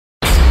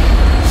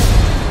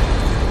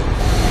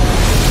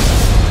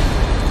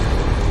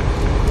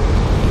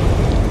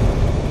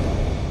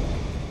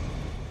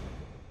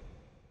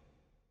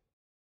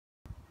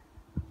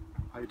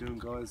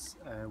guys,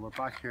 we're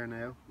back here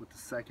now with the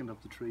second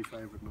of the three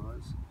favourite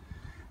knives.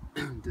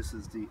 This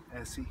is the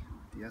Esee,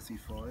 the Esee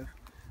 5.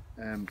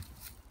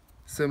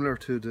 Similar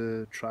to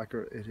the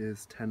tracker, it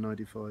is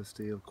 1095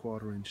 steel,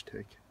 1/4 inch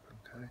thick.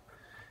 Okay.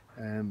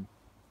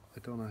 I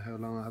don't know how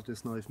long I have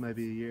this knife,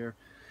 maybe a year.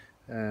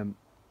 And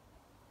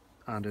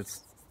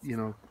it's, you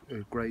know,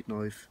 a great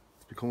knife.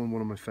 It's becoming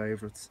one of my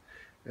favourites.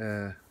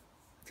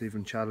 It's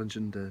even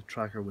challenging the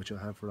tracker, which I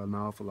have for an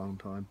awful long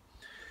time.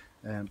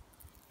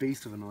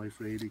 Beast of a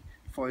knife, really.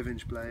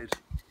 5-inch blade,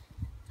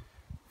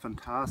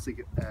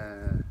 fantastic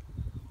at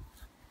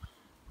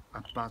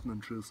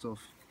battening through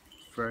stuff.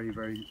 Very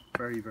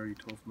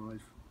tough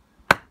knife.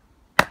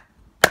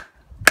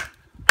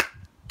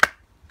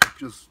 It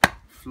just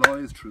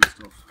flies through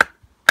stuff.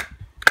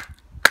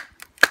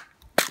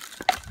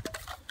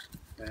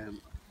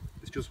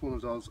 It's just one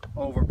of those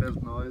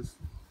overbuilt knives.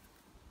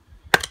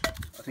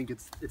 I think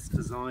it's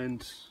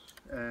designed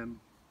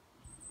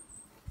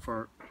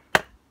for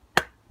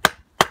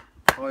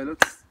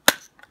pilots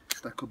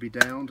that could be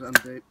downed, and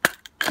they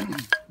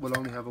will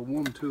only have a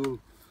one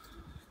tool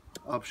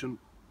option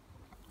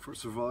for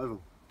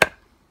survival.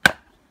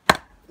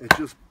 It's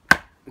just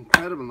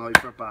incredible knife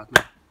for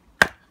battening.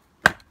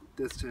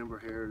 This timber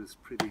here is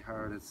pretty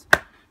hard. It's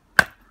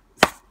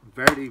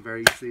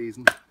very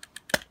seasoned.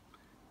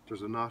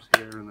 There's a knot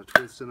here and a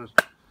twist in it.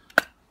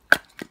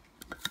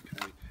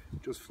 Okay,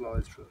 just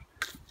flies through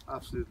it.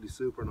 Absolutely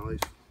super knife.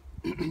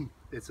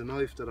 It's a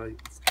knife that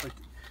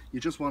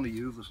you just want to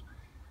use it.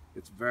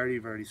 It's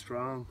very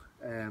strong,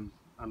 and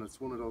it's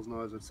one of those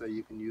knives I'd say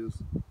you can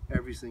use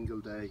every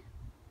single day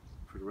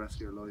for the rest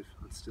of your life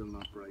and still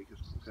not break it.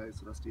 Okay,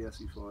 so that's the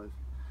Esee 5.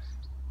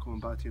 Coming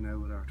back to you now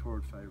with our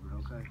third favourite.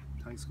 Okay,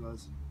 thanks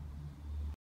guys.